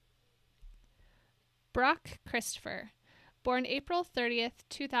Brock Christopher, born April 30th,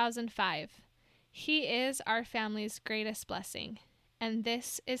 2005. He is our family's greatest blessing, and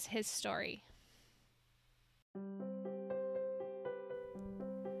this is his story.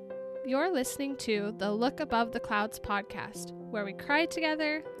 You're listening to the Look Above the Clouds podcast, where we cry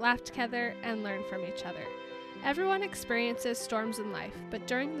together, laugh together, and learn from each other. Everyone experiences storms in life, but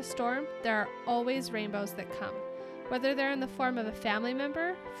during the storm, there are always rainbows that come. Whether they're in the form of a family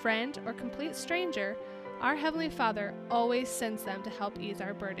member, friend, or complete stranger, our Heavenly Father always sends them to help ease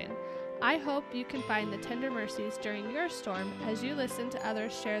our burden. I hope you can find the tender mercies during your storm as you listen to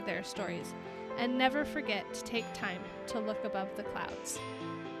others share their stories. And never forget to take time to look above the clouds.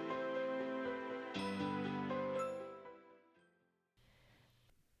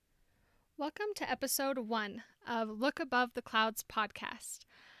 Welcome to episode 1 of Look Above the Clouds podcast.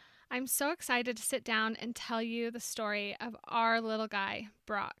 I'm so excited to sit down and tell you the story of our little guy,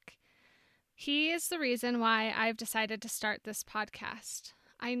 Brock. He is the reason why I've decided to start this podcast.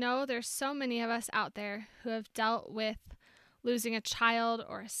 I know there's so many of us out there who have dealt with losing a child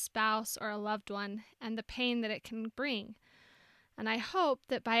or a spouse or a loved one and the pain that it can bring. And I hope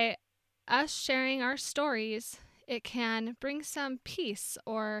that by us sharing our stories, it can bring some peace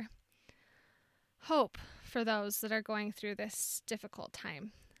or hope for those that are going through this difficult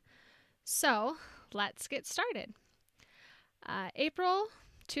time. So let's get started. April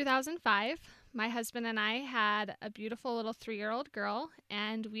 2005, my husband and I had a beautiful little 3-year-old girl,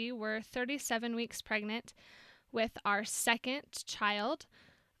 and we were 37 weeks pregnant with our second child,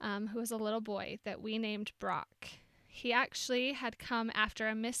 who was a little boy that we named Brock. He actually had come after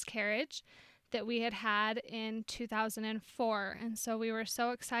a miscarriage that we had had in 2004, and so we were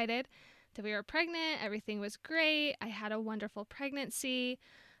so excited that we were pregnant. Everything was great. I had a wonderful pregnancy.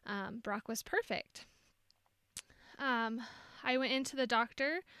 Brock was perfect. I went into the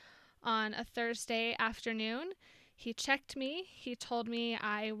doctor on a Thursday afternoon. He checked me. He told me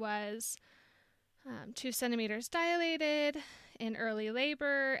I was 2 centimeters dilated in early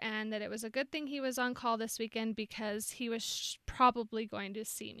labor and that it was a good thing he was on call this weekend because he was probably going to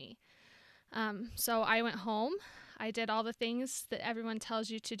see me. So I went home. I did all the things that everyone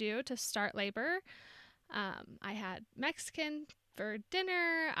tells you to do to start labor. I had Mexican for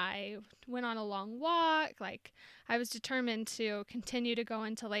dinner. I went on a long walk. I was determined to continue to go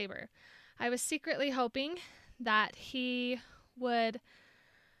into labor. I was secretly hoping that he would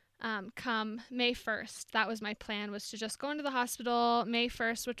come May 1st. That was my plan, was to just go into the hospital May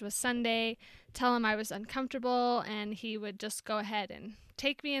 1st, which was Sunday, tell him I was uncomfortable, and he would just go ahead and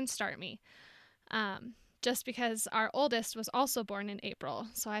take me and start me. Just because our oldest was also born in April.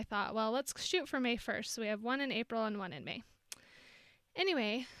 So I thought, well, let's shoot for May 1st. So we have one in April and one in May.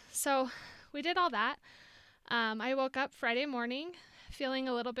 Anyway, so we did all that. I woke up Friday morning feeling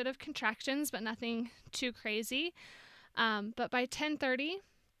a little bit of contractions, but nothing too crazy. But by 10:30,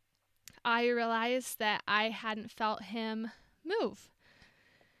 I realized that I hadn't felt him move.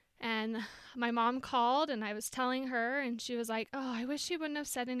 And my mom called and I was telling her, and she was like, "Oh, I wish he wouldn't have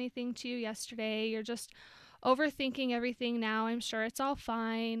said anything to you yesterday. You're just overthinking everything now. I'm sure it's all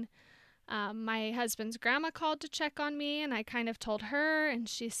fine." My husband's grandma called to check on me, and I kind of told her, and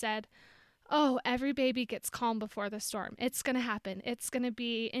she said, "Oh, every baby gets calm before the storm. It's going to happen. It's going to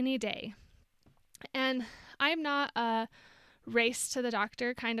be any day." And I'm not a race to the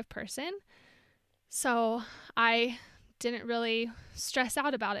doctor kind of person, so I didn't really stress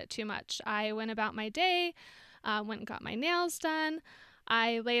out about it too much. I went about my day, went and got my nails done.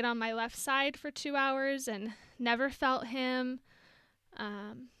 I laid on my left side for 2 hours and never felt him.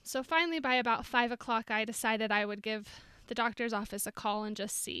 So finally, by about 5 o'clock, I decided I would give the doctor's office a call and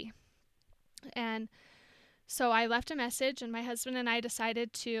just see. And so I left a message, and my husband and I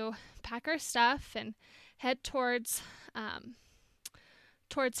decided to pack our stuff and head towards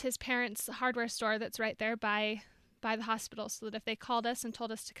his parents' hardware store that's right there by the hospital, so that if they called us and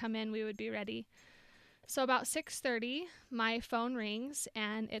told us to come in, we would be ready. So about 6:30, my phone rings,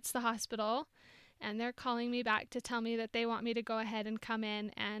 and it's the hospital, and they're calling me back to tell me that they want me to go ahead and come in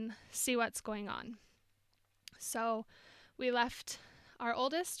and see what's going on. So we left our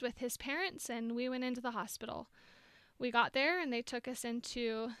oldest with his parents, and we went into the hospital. We got there, and they took us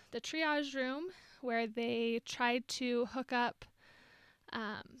into the triage room where they tried to hook up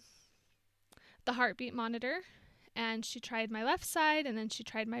the heartbeat monitor, and she tried my left side, and then she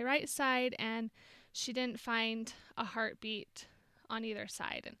tried my right side, and she didn't find a heartbeat on either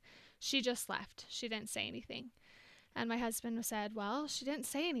side, and she just left. She didn't say anything. And my husband said, "Well, she didn't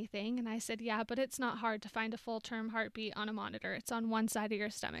say anything." And I said, "Yeah, but it's not hard to find a full-term heartbeat on a monitor. It's on one side of your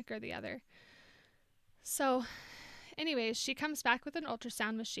stomach or the other." So anyways, she comes back with an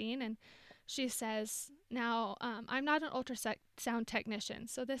ultrasound machine, and she says, now, I'm not an ultrasound technician,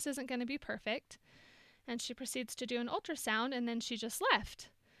 so this isn't going to be perfect. And she proceeds to do an ultrasound, and then she just left.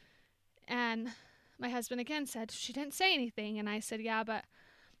 And my husband again said, she didn't say anything. And I said, yeah, but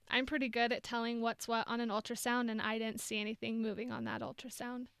I'm pretty good at telling what's what on an ultrasound, and I didn't see anything moving on that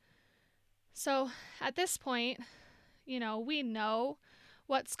ultrasound. So at this point, we know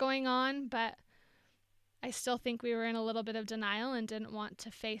what's going on, but I still think we were in a little bit of denial and didn't want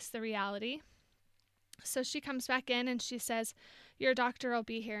to face the reality. So she comes back in and she says, your doctor will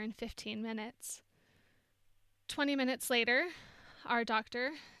be here in 15 minutes. 20 minutes later, our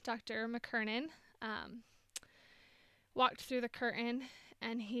doctor, Dr. McKernan, walked through the curtain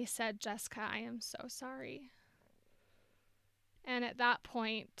and he said, Jessica, I am so sorry. And at that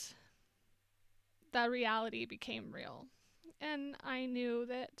point, the reality became real. And I knew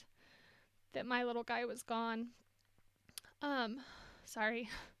that my little guy was gone. Sorry.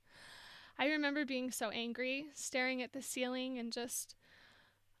 I remember being so angry, staring at the ceiling, and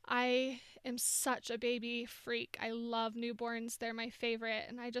I am such a baby freak. I love newborns. They're my favorite.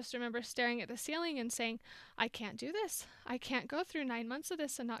 And I just remember staring at the ceiling and saying, I can't do this. I can't go through 9 months of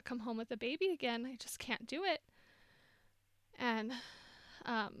this and not come home with a baby again. I just can't do it. And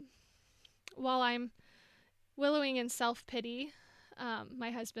while I'm wallowing in self-pity,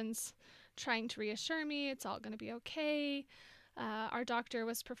 my husband's trying to reassure me it's all going to be okay. Our doctor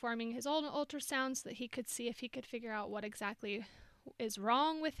was performing his own ultrasound so that he could see if he could figure out what exactly is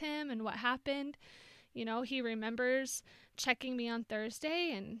wrong with him and what happened. He remembers checking me on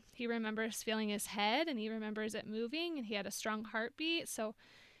Thursday, and he remembers feeling his head, and he remembers it moving, and he had a strong heartbeat. So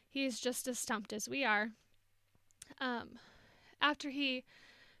he's just as stumped as we are. After he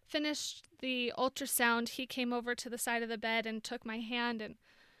finished the ultrasound, he came over to the side of the bed and took my hand, and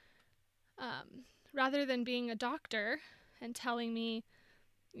rather than being a doctor and telling me,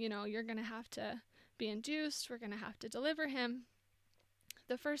 you're going to have to be induced, we're going to have to deliver him,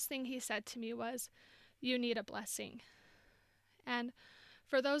 the first thing he said to me was, you need a blessing. And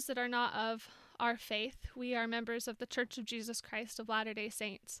for those that are not of our faith, we are members of the Church of Jesus Christ of Latter-day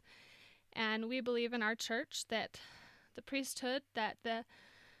Saints. And we believe in our church that the priesthood that the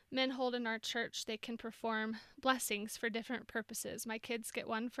men hold in our church, they can perform blessings for different purposes. My kids get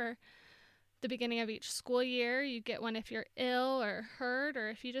one for the beginning of each school year. You get one if you're ill or hurt, or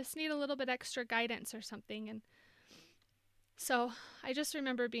if you just need a little bit extra guidance or something. And so I just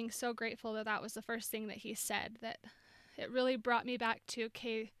remember being so grateful that was the first thing that he said, that it really brought me back to,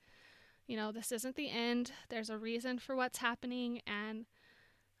 okay, this isn't the end. There's a reason for what's happening, and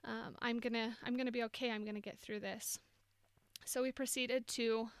I'm gonna be okay. I'm gonna get through this. So we proceeded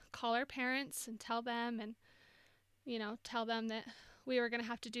to call our parents and tell them that we were going to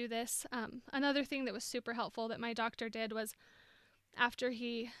have to do this. Another thing that was super helpful that my doctor did was, after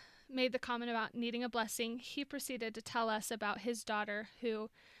he made the comment about needing a blessing, he proceeded to tell us about his daughter who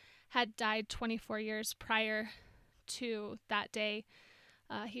had died 24 years prior to that day.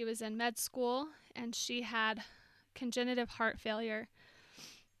 He was in med school, and she had congenital heart failure,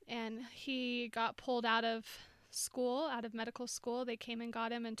 and he got pulled out of medical school. They came and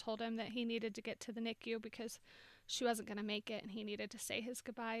got him and told him that he needed to get to the NICU because she wasn't going to make it, and he needed to say his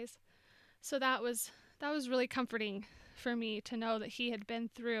goodbyes. So that was really comforting for me to know that he had been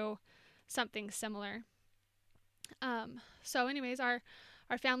through something similar. So anyways, our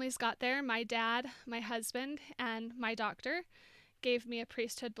families got there. My dad, my husband, and my doctor gave me a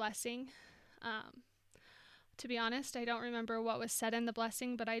priesthood blessing. To be honest, I don't remember what was said in the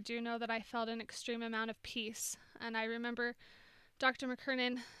blessing, but I do know that I felt an extreme amount of peace. And I remember Dr.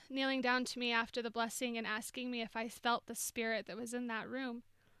 McKernan kneeling down to me after the blessing and asking me if I felt the spirit that was in that room.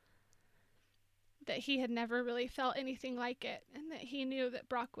 That he had never really felt anything like it, and that he knew that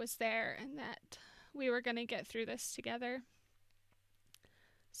Brock was there and that we were going to get through this together.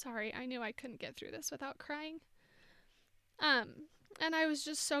 Sorry, I knew I couldn't get through this without crying. And I was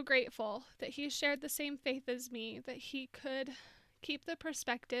just so grateful that he shared the same faith as me, that he could keep the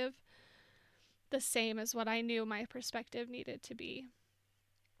perspective the same as what I knew my perspective needed to be.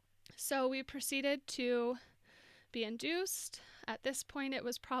 So we proceeded to be induced. At this point, it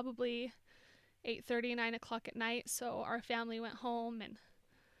was probably 8:30, 9 o'clock at night, so our family went home, and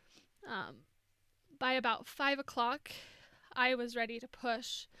by about 5 o'clock, I was ready to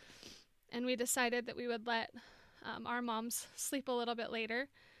push, and we decided that we would let our moms sleep a little bit later,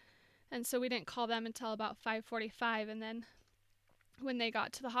 and so we didn't call them until about 5:45, and then when they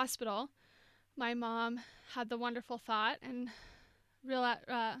got to the hospital, my mom had the wonderful thought and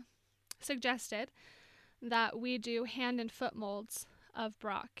suggested that we do hand and foot molds of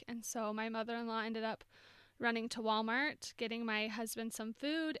Brock, and so my mother-in-law ended up running to Walmart, getting my husband some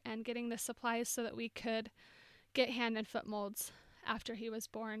food, and getting the supplies so that we could get hand and foot molds after he was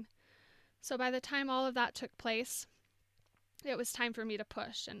born. So by the time all of that took place, it was time for me to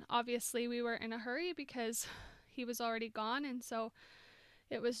push. And obviously we were in a hurry because he was already gone, and so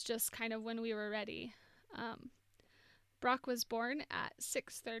it was just kind of when we were ready. Brock was born at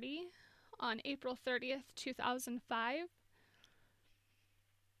 6:30 on April 30th, 2005.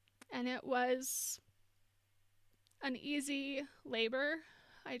 And it was an easy labor.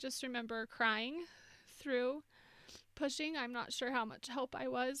 I just remember crying through pushing. I'm not sure how much help I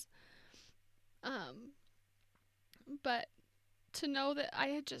was. But to know that I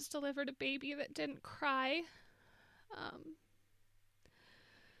had just delivered a baby that didn't cry,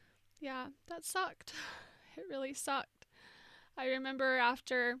 yeah, that sucked. It really sucked. I remember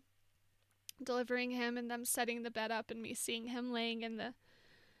after delivering him and them setting the bed up and me seeing him laying in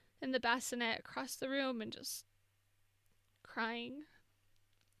the bassinet across the room and just crying.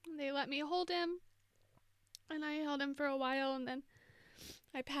 And they let me hold him, and I held him for a while, and then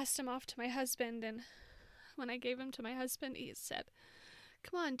I passed him off to my husband, and when I gave him to my husband, he said,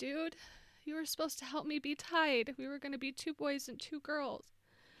 "Come on, dude, you were supposed to help me be tied. We were going to be 2 boys and 2 girls."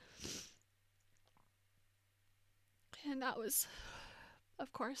 And that was,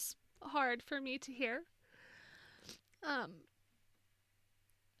 of course, hard for me to hear.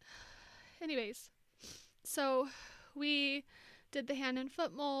 Anyways, so we did the hand and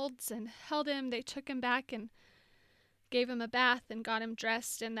foot molds and held him. They took him back and gave him a bath and got him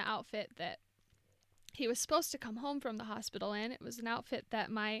dressed in the outfit that he was supposed to come home from the hospital in. It was an outfit that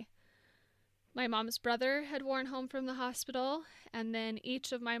my mom's brother had worn home from the hospital, and then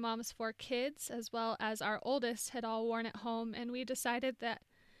each of my mom's 4 kids, as well as our oldest, had all worn it home, and we decided that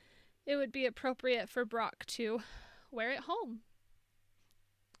it would be appropriate for Brock to wear it home.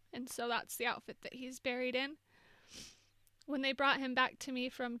 And so that's the outfit that he's buried in. When they brought him back to me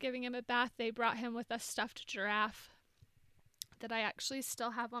from giving him a bath, they brought him with a stuffed giraffe that I actually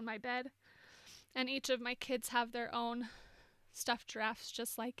still have on my bed. And each of my kids have their own stuffed giraffes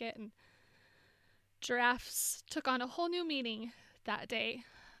just like it. And giraffes took on a whole new meaning that day.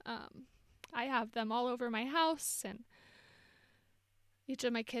 I have them all over my house, and each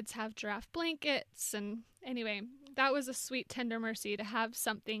of my kids have giraffe blankets. And anyway, that was a sweet, tender mercy to have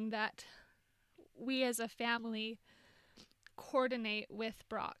something that we as a family coordinate with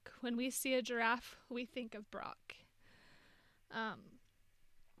Brock. When we see a giraffe, we think of Brock.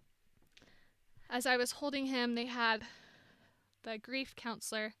 As I was holding him, they had the grief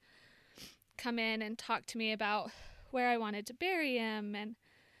counselor come in and talk to me about where I wanted to bury him. And,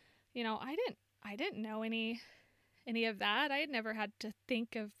 you know, I didn't know any of that. I had never had to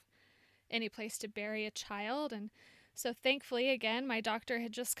think of any place to bury a child. And so thankfully, again, my doctor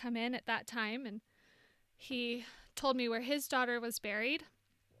had just come in at that time, and he told me where his daughter was buried.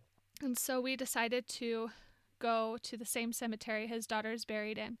 And so we decided to go to the same cemetery his daughter's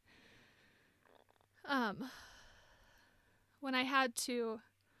buried in. When I had to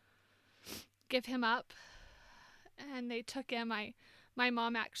give him up and they took him, my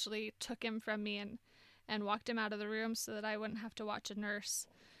mom actually took him from me and walked him out of the room so that I wouldn't have to watch a nurse.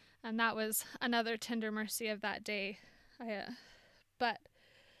 And that was another tender mercy of that day. But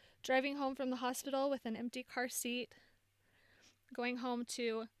driving home from the hospital with an empty car seat, going home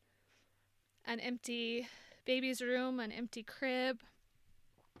to an empty baby's room, an empty crib,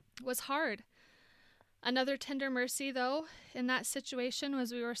 was hard. Another tender mercy, though, in that situation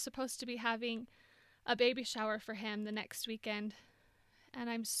was we were supposed to be having a baby shower for him the next weekend. And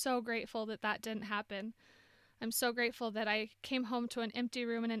I'm so grateful that that didn't happen. I'm so grateful that I came home to an empty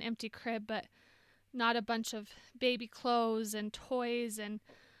room and an empty crib, but not a bunch of baby clothes and toys and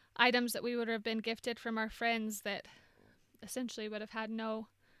items that we would have been gifted from our friends that essentially would have had no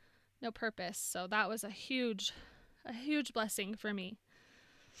purpose. So that was a huge blessing for me.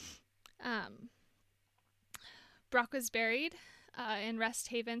 Brock was buried in Rest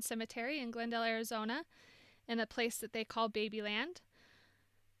Haven Cemetery in Glendale, Arizona, in a place that they call Babyland.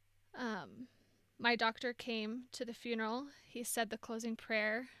 My doctor came to the funeral. He said the closing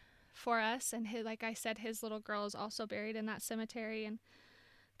prayer for us, and like I said, his little girl is also buried in that cemetery, and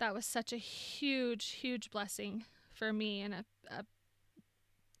that was such a huge blessing for me, and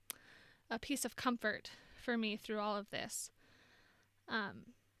a piece of comfort for me through all of this.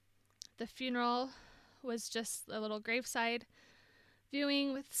 The funeral was just a little graveside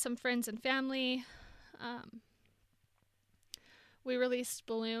viewing with some friends and family. We released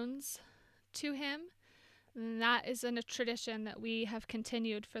balloons to him, and that is a tradition that we have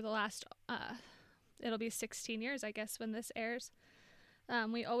continued for the last, it'll be 16 years, I guess, when this airs.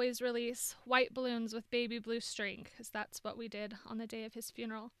 We always release white balloons with baby blue string because that's what we did on the day of his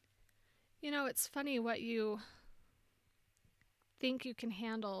funeral. You know, it's funny what you think you can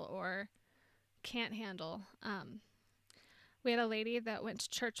handle or can't handle. We had a lady that went to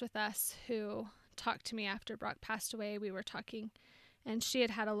church with us who talked to me after Brock passed away. We were talking, and she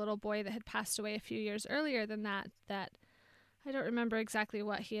had a little boy that had passed away a few years earlier than that I don't remember exactly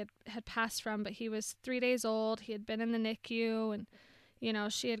what he had passed from, but he was 3 days old. He had been in the NICU, and, you know,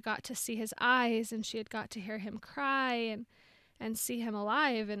 she had got to see his eyes, and she had got to hear him cry and see him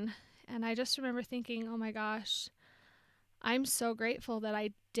alive. And I just remember thinking, oh my gosh, I'm so grateful that I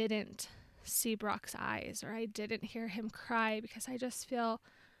didn't see Brock's eyes or I didn't hear him cry, because I just feel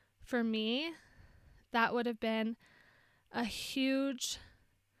for me, that would have been a huge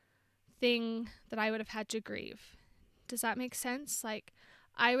thing that I would have had to grieve. Does that make sense? Like,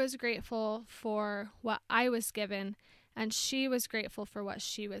 I was grateful for what I was given, and she was grateful for what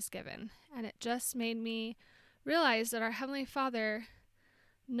she was given. And it just made me realize that our Heavenly Father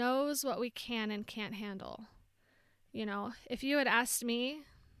knows what we can and can't handle. You know, if you had asked me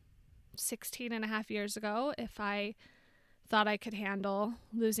 16 and a half years ago if I thought I could handle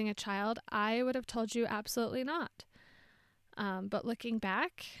losing a child, I would have told you absolutely not. But looking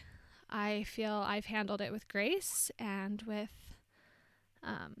back, I feel I've handled it with grace and with,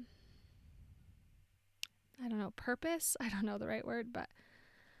 purpose. I don't know the right word, but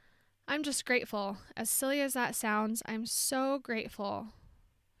I'm just grateful. As silly as that sounds, I'm so grateful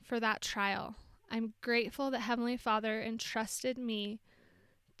for that trial. I'm grateful that Heavenly Father entrusted me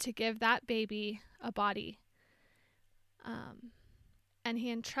to give that baby a body. And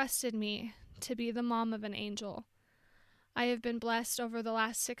He entrusted me to be the mom of an angel. I have been blessed over the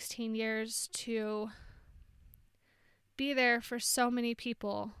last 16 years to be there for so many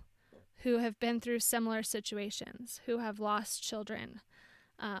people who have been through similar situations, who have lost children.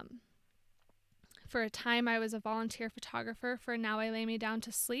 For a time, I was a volunteer photographer for Now I Lay Me Down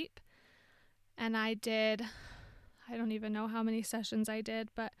to Sleep. And I don't even know how many sessions I did,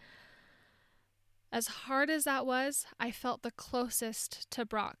 but as hard as that was, I felt the closest to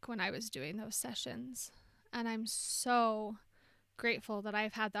Brock when I was doing those sessions. And I'm so grateful that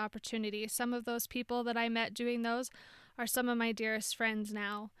I've had the opportunity. Some of those people that I met doing those are some of my dearest friends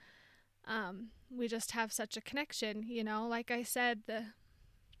now. We just have such a connection, you know. Like I said,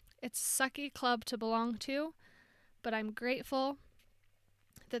 it's a sucky club to belong to, but I'm grateful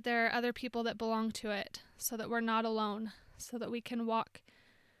that there are other people that belong to it so that we're not alone, so that we can walk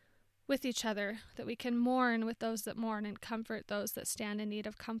with each other, that we can mourn with those that mourn and comfort those that stand in need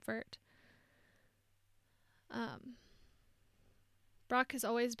of comfort. Brock has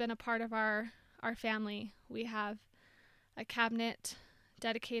always been a part of our family. We have a cabinet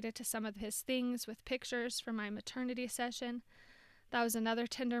dedicated to some of his things with pictures from my maternity session. That was another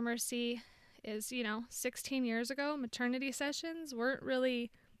tender mercy is, 16 years ago, maternity sessions weren't really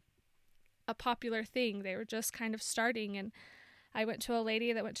a popular thing. They were just kind of starting, and I went to a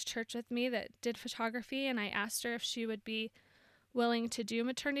lady that went to church with me that did photography, and I asked her if she would be willing to do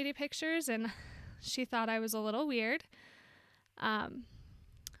maternity pictures, and she thought I was a little weird.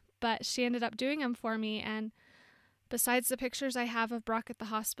 But she ended up doing them for me, and besides the pictures I have of Brock at the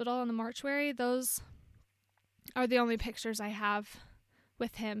hospital in the mortuary, those are the only pictures I have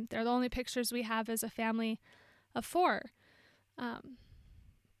with him. They're the only pictures we have as a family of 4.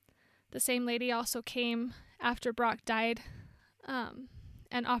 The same lady also came after Brock died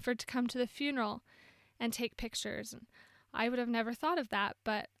and offered to come to the funeral and take pictures. And I would have never thought of that,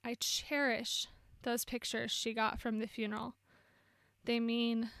 but I cherish those pictures she got from the funeral. They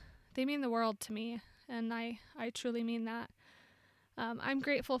mean the world to me, and I truly mean that. I'm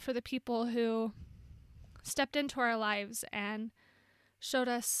grateful for the people who stepped into our lives and showed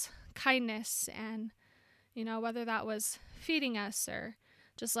us kindness, and whether that was feeding us or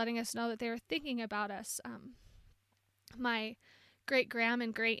just letting us know that they were thinking about us. My great-gram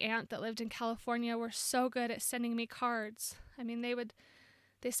and great-aunt that lived in California were so good at sending me cards. I mean,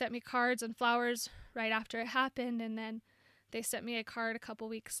 they sent me cards and flowers right after it happened, and then they sent me a card a couple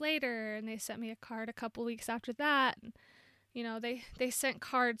weeks later, and they sent me a card a couple weeks after that. And, they sent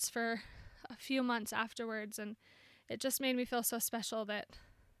cards for a few months afterwards, and it just made me feel so special that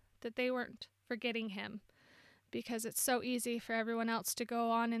they weren't forgetting him, because it's so easy for everyone else to go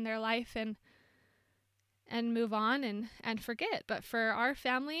on in their life and move on and forget. But for our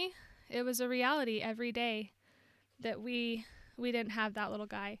family, it was a reality every day that we didn't have that little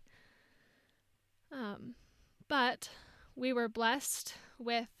guy. But we were blessed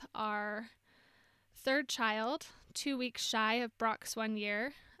with our 3rd child, 2 weeks shy of Brock's 1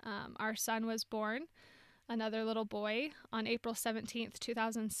 year. Our son was born another little boy on April 17th,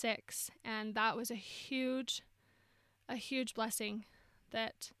 2006. And that was a huge blessing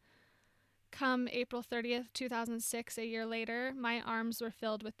that come April 30th, 2006, a year later, my arms were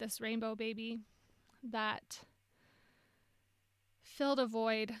filled with this rainbow baby that filled a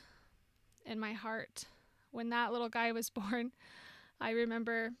void in my heart. When that little guy was born, I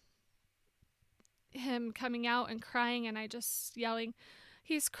remember him coming out and crying, and I just yelling,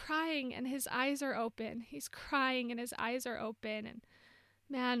 "He's crying and his eyes are open. He's crying and his eyes are open." And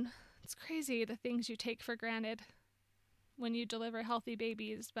man, it's crazy the things you take for granted when you deliver healthy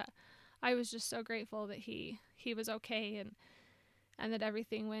babies, but I was just so grateful that he was okay and that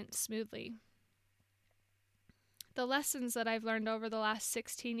everything went smoothly. The lessons that I've learned over the last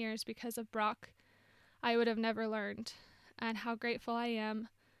 16 years because of Brock, I would have never learned, and how grateful I am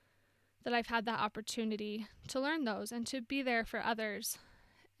that I've had that opportunity to learn those and to be there for others.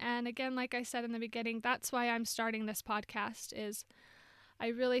 And again, like I said in the beginning, that's why I'm starting this podcast, is I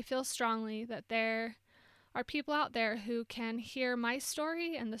really feel strongly that there are people out there who can hear my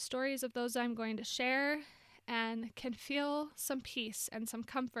story and the stories of those I'm going to share and can feel some peace and some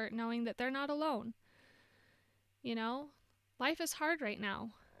comfort knowing that they're not alone. You know, life is hard right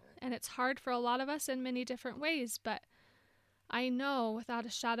now, and it's hard for a lot of us in many different ways, but I know without a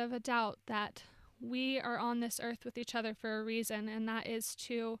shadow of a doubt that we are on this earth with each other for a reason, and that is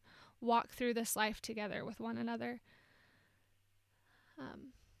to walk through this life together with one another.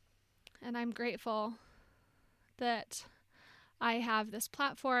 And I'm grateful that I have this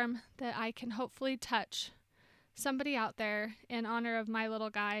platform that I can hopefully touch somebody out there in honor of my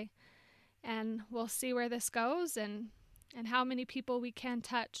little guy, and we'll see where this goes and how many people we can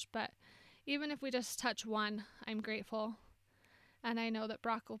touch. But even if we just touch one, I'm grateful, and I know that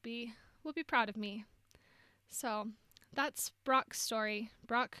Brock will be proud of me. So that's Brock's story.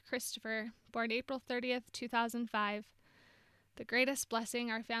 Brock Christopher, born April 30th, 2005. The greatest blessing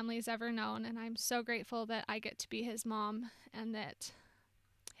our family's ever known, and I'm so grateful that I get to be his mom and that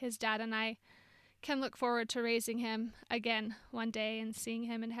his dad and I can look forward to raising him again one day and seeing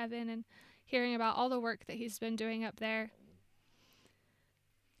him in heaven and hearing about all the work that he's been doing up there.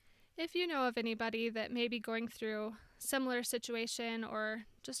 If you know of anybody that may be going through similar situation or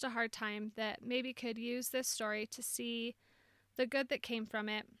just a hard time that maybe could use this story to see the good that came from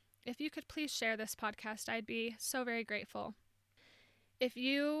it, if you could please share this podcast, I'd be so very grateful. If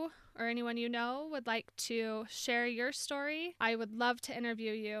you or anyone you know would like to share your story, I would love to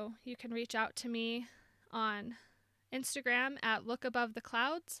interview you. You can reach out to me on Instagram at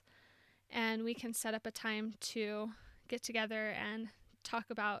lookabovetheclouds, and we can set up a time to get together and talk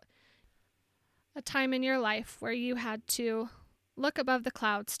about a time in your life where you had to look above the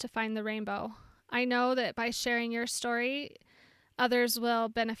clouds to find the rainbow. I know that by sharing your story, others will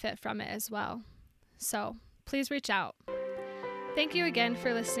benefit from it as well. So please reach out. Thank you again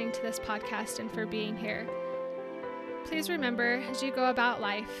for listening to this podcast and for being here. Please remember, as you go about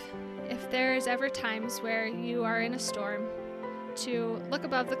life, if there is ever times where you are in a storm, to look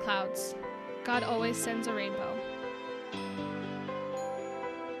above the clouds. God always sends a rainbow.